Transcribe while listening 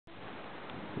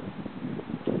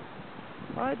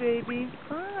Hi, baby.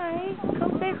 Hi.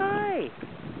 Come say hi.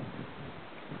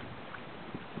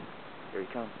 Here he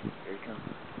comes. Here he comes.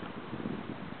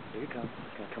 Here he comes.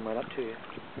 He's going to come right up to you.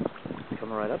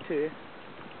 Coming right up to you.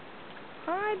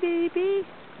 Hi, baby.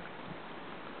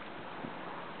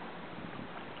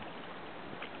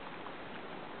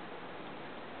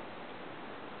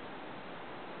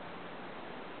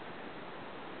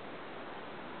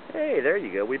 Hey, there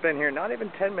you go. We've been here not even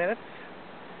 10 minutes,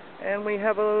 and we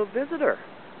have a visitor.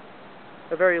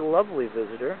 A very lovely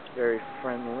visitor. Very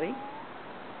friendly.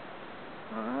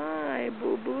 Hi,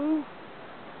 boo-boo.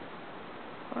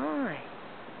 Hi.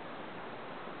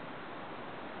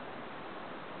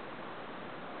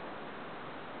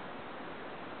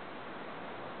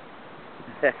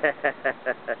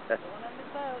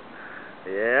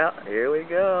 Yeah, here we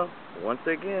go. Once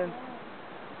again.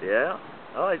 Yeah.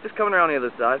 Oh, he's just coming around the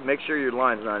other side. Make sure your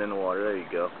line's not in the water. There you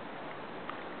go.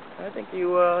 I think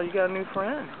you got a new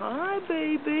friend. Hi,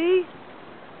 baby.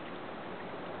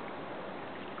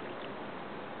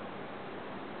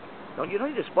 You don't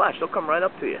need to splash. They'll come right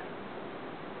up to you.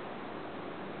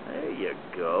 There you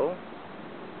go.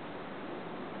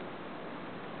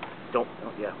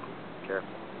 Yeah, careful.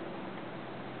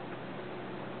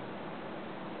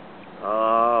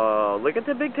 Oh, look at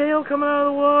the big tail coming out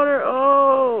of the water.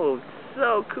 Oh,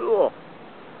 so cool.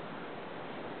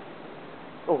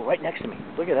 Oh, right next to me.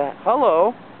 Look at that.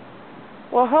 Hello.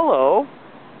 Well, hello.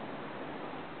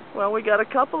 Well, we got a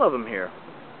couple of them here.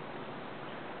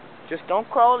 Just don't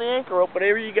crawl the anchor rope.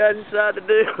 Whatever you guys decide to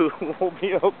do, we'll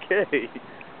be okay.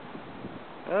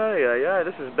 Oh, yeah.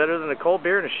 This is better than a cold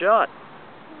beer and a shot.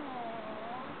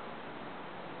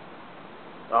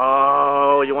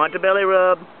 Oh, you want the belly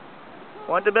rub?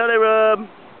 Want the belly rub?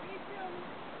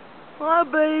 Hi,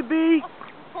 baby.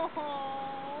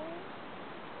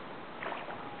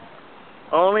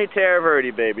 Only tierra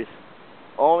verde babies.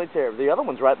 Only tierra. The other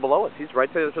one's right below us. He's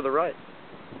right there to the right.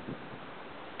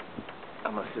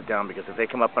 I'm going to sit down because if they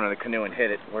come up under the canoe and hit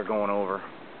it, we're going over.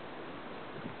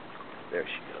 There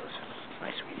she goes.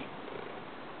 Nice, sweetie.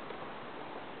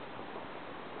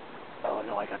 Oh,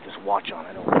 no, I got this watch on.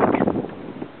 I don't like it.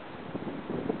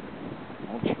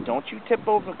 Don't you tip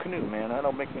over the canoe, man.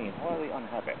 That'll make me highly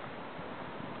unhappy.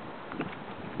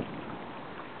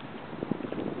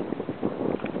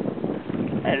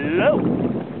 Hello.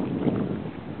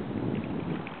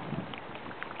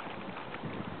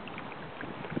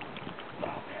 Oh,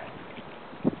 man.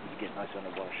 You get a nice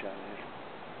underwater shot of it.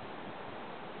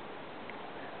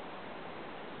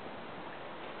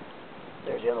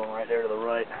 There's the other one right there to the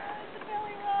right.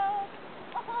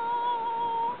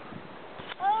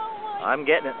 I'm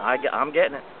getting it. I'm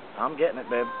getting it. I'm getting it,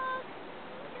 babe.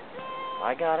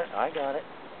 I got it. I got it.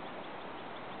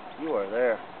 You are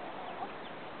there.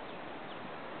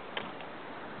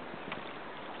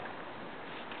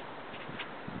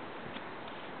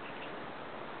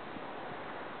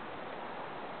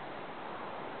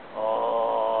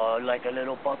 Oh, like a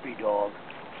little puppy dog.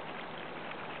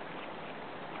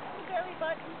 Belly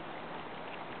button.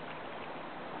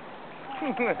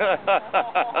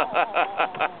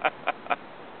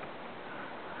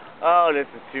 Oh, this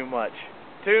is too much.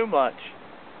 Too much.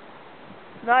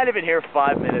 Not even here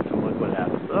 5 minutes and look what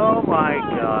happens. Oh my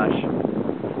gosh.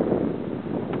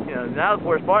 You know, now the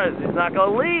worst part is he's not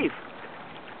going to leave.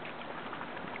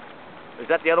 Is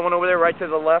that the other one over there right to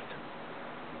the left?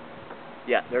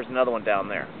 Yeah, there's another one down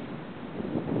there.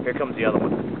 Here comes the other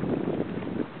one.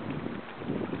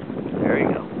 There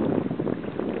you go.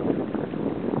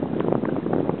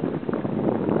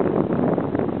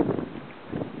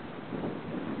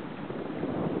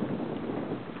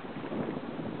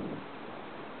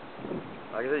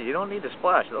 Like I said, you don't need to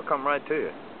splash. They'll come right to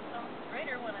you. I'm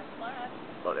straighter when I splash.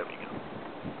 Oh, there we go.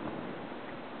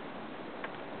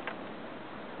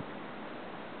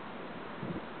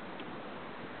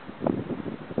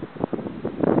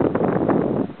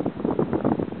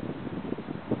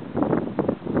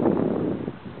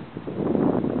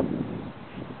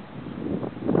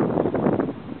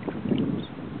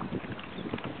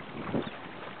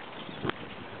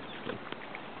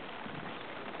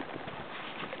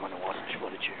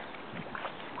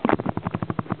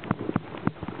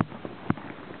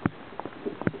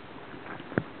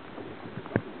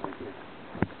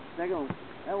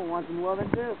 That one wants some loving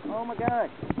too. Oh my God.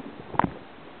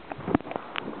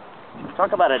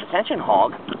 Talk about a detention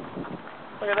hog.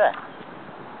 Look at that.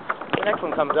 The next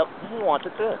one comes up, he wants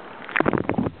it too.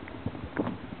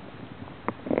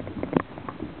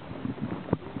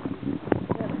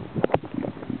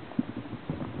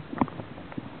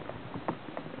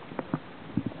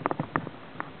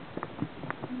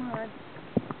 Come on.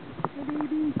 Hey,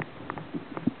 baby.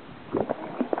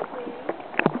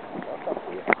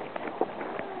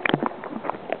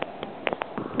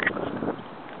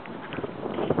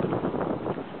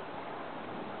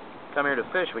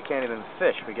 fish, we can't even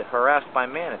fish. We get harassed by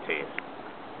manatees.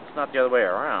 It's not the other way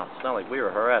around. It's not like we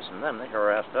were harassing them, they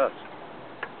harassed us.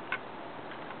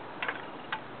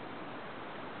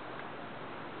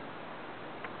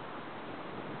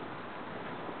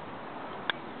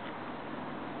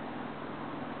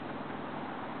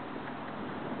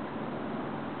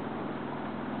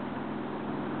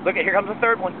 Look, here comes the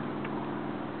third one.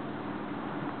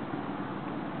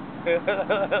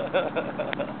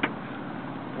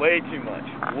 Way too much.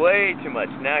 Way too much.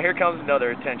 Now here comes another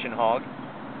attention hog.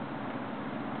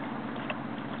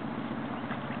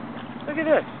 Look at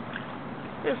this.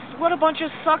 What a bunch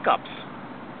of suck-ups.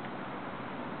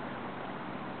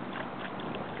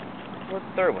 What's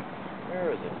the third one?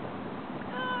 Where is it?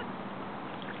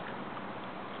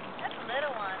 That's a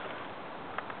little one.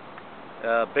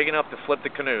 Big enough to flip the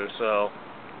canoe, so...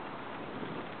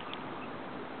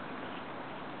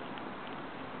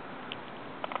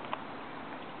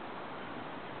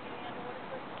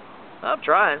 I'm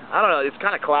trying. I don't know. It's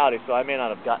kind of cloudy, so I may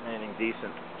not have gotten anything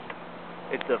decent.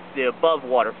 It's the above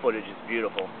water footage is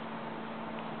beautiful.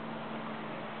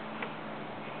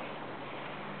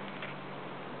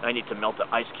 I need to melt the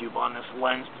ice cube on this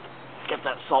lens. Get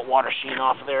that salt water sheen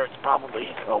off of there. It's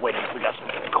probably... Oh, wait a minute. We got some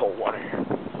cold water here.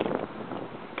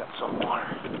 Got some water.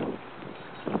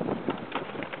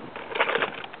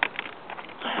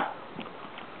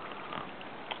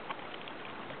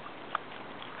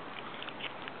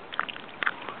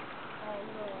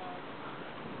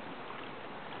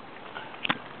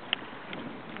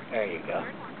 There you go.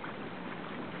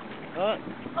 Huh?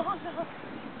 Oh, no.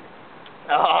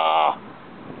 Oh,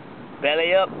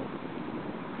 belly up.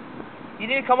 You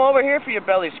need to come over here for your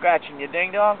belly scratching, you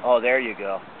ding dong. Oh, there you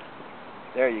go.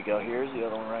 There you go. Here's the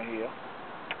other one right here.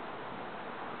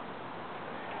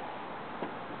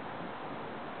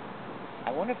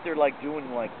 I wonder if they're like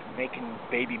doing like making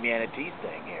baby manatees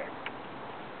thing here.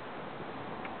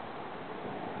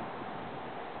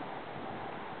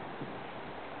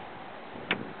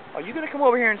 Are you gonna come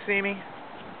over here and see me?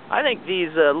 I think these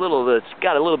it's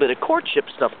got a little bit of courtship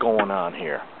stuff going on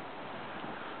here.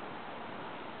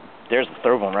 There's the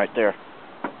third one right there.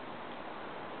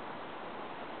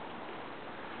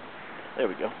 There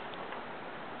we go.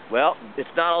 Well, it's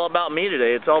not all about me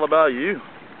today, it's all about you.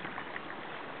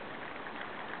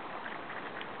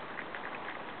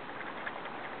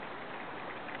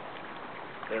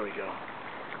 There we go.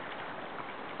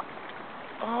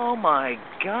 Oh my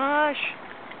gosh.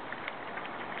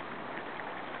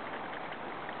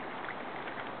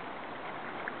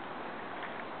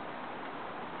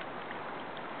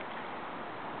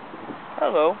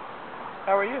 Hello.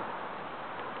 How are you?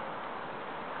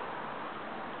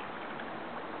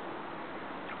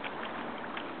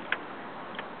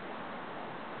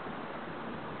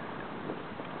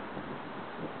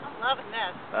 I'm loving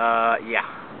this. Yeah.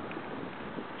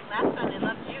 Last time they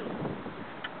loved you.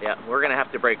 Yeah, we're going to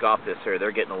have to break off this here.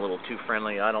 They're getting a little too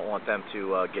friendly. I don't want them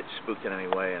to get spooked in any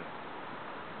way. And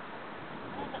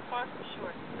Wasn't far from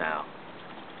shore. no.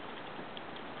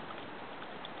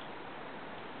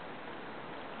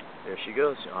 There she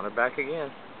goes, on her back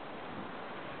again.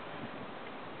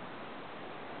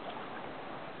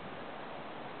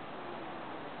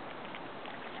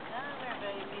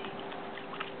 Baby.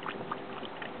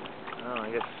 Oh, I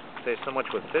guess there's so much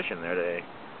with fishing there today.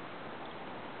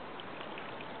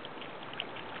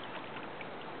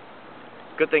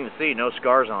 Good thing to see, no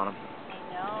scars on them. I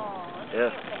know. Look Yeah.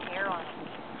 at the hair on it.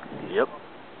 Yep.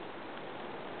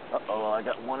 Uh-oh, I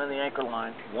got one on the anchor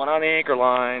line. One on the anchor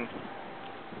line.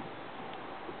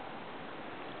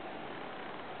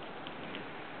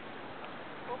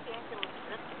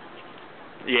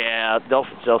 Yeah, they'll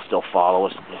still follow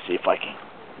us. Let me see if I can.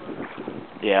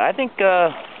 Yeah, I think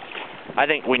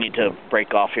we need to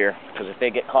break off here, because if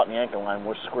they get caught in the anchor line,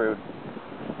 we're screwed.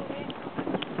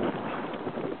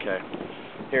 Okay.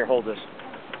 Here, hold this.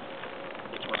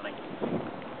 It's running.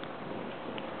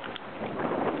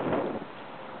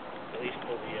 At least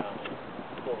pull the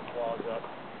claws up.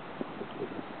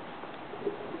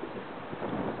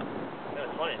 And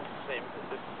it's funny, it's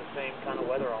the same kind of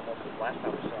weather almost as last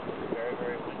time we saw it. It was very,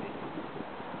 very windy.